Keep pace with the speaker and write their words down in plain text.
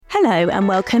Hello and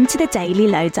welcome to the Daily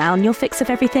Lowdown, your fix of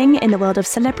everything in the world of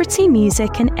celebrity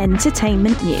music and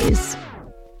entertainment news.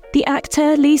 The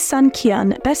actor Lee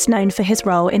Sun-Kyun, best known for his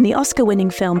role in the Oscar-winning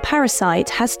film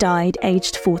Parasite, has died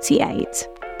aged 48.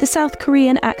 The South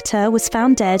Korean actor was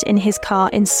found dead in his car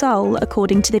in Seoul,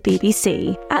 according to the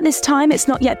BBC. At this time, it's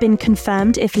not yet been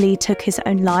confirmed if Lee took his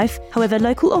own life. However,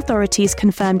 local authorities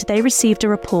confirmed they received a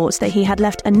report that he had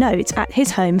left a note at his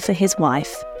home for his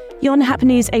wife. Yonhap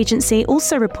News Agency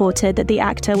also reported that the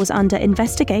actor was under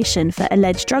investigation for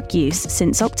alleged drug use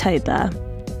since October.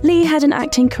 Lee had an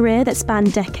acting career that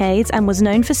spanned decades and was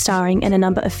known for starring in a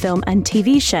number of film and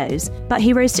TV shows, but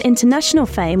he rose to international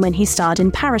fame when he starred in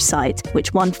Parasite,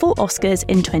 which won 4 Oscars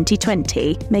in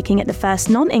 2020, making it the first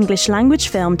non-English language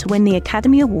film to win the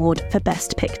Academy Award for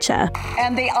Best Picture.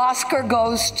 And the Oscar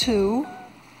goes to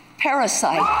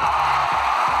Parasite.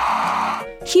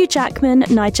 Hugh Jackman,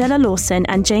 Nigella Lawson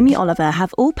and Jamie Oliver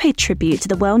have all paid tribute to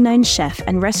the well-known chef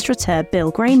and restaurateur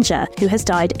Bill Granger, who has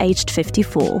died aged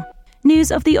 54.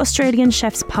 News of the Australian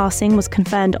chef's passing was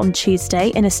confirmed on Tuesday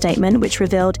in a statement which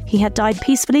revealed he had died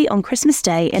peacefully on Christmas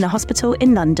Day in a hospital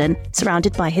in London,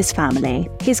 surrounded by his family.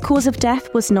 His cause of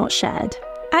death was not shared.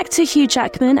 Actor Hugh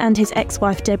Jackman and his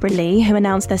ex-wife Deborah Lee, who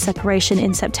announced their separation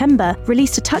in September,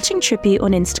 released a touching tribute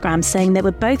on Instagram saying they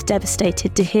were both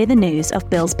devastated to hear the news of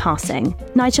Bill's passing.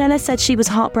 Nigella said she was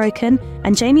heartbroken,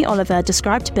 and Jamie Oliver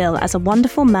described Bill as a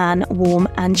wonderful man, warm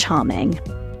and charming.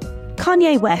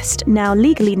 Kanye West, now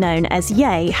legally known as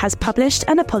Ye, has published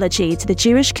an apology to the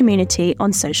Jewish community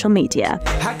on social media.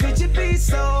 How could you be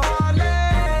so heartless?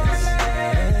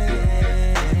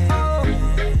 Oh,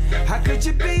 how could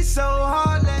you be so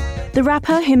heartless? The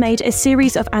rapper, who made a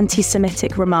series of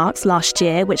anti-Semitic remarks last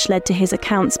year which led to his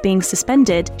accounts being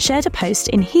suspended, shared a post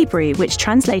in Hebrew which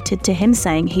translated to him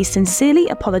saying he sincerely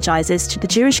apologizes to the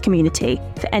Jewish community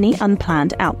for any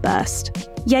unplanned outburst.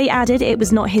 Ye added it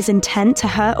was not his intent to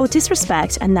hurt or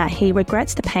disrespect and that he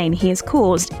regrets the pain he has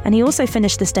caused, and he also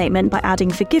finished the statement by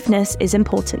adding forgiveness is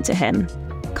important to him.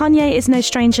 Kanye is no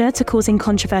stranger to causing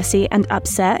controversy and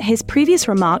upset. His previous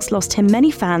remarks lost him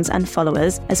many fans and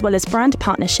followers, as well as brand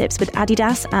partnerships with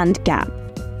Adidas and Gap.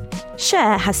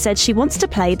 Cher has said she wants to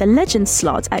play the Legends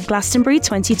slot at Glastonbury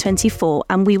 2024,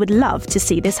 and we would love to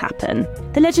see this happen.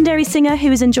 The legendary singer,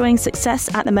 who is enjoying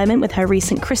success at the moment with her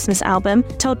recent Christmas album,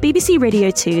 told BBC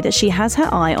Radio 2 that she has her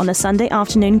eye on a Sunday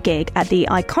afternoon gig at the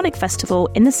iconic festival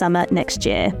in the summer next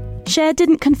year. Cher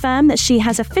didn't confirm that she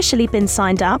has officially been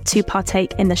signed up to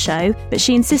partake in the show, but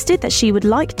she insisted that she would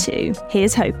like to.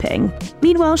 Here's hoping.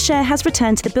 Meanwhile, Cher has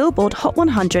returned to the Billboard Hot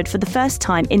 100 for the first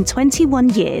time in 21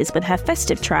 years with her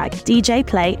festive track, DJ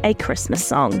Play a Christmas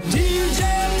Song. DJ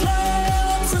play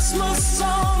a Christmas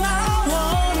song. I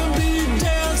wanna be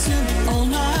dancing all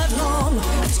night long.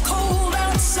 It's cold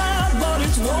outside, but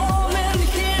it's warm in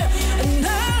here, and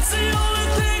that's the only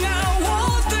thing I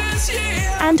want this year.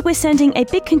 And we're sending a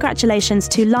big congratulations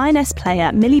to Lioness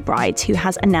player Millie Bright, who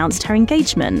has announced her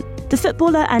engagement. The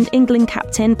footballer and England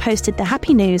captain posted the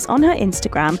happy news on her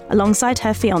Instagram alongside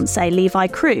her fiancé Levi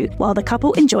Crew, while the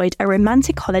couple enjoyed a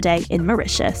romantic holiday in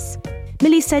Mauritius.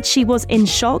 Millie said she was in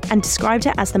shock and described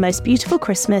it as the most beautiful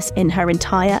Christmas in her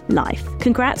entire life.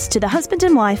 Congrats to the husband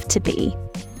and wife-to-be.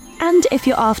 And if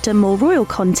you're after more royal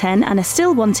content and are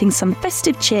still wanting some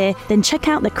festive cheer, then check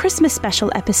out the Christmas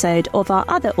special episode of our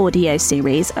other audio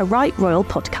series, A Right Royal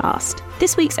Podcast.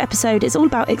 This week's episode is all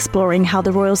about exploring how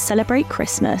the royals celebrate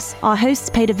Christmas. Our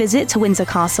hosts paid a visit to Windsor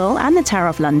Castle and the Tower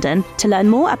of London to learn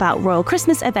more about royal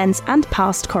Christmas events and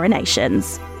past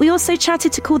coronations. We also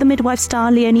chatted to Call the Midwife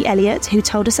star Leonie Elliott, who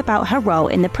told us about her role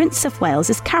in the Princess of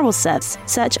Wales' carol service.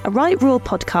 Search A Right Royal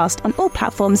Podcast on all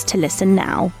platforms to listen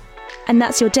now. And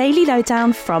that's your daily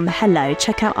lowdown from Hello.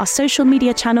 Check out our social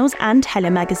media channels and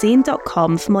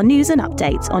hellomagazine.com for more news and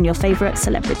updates on your favourite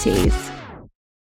celebrities.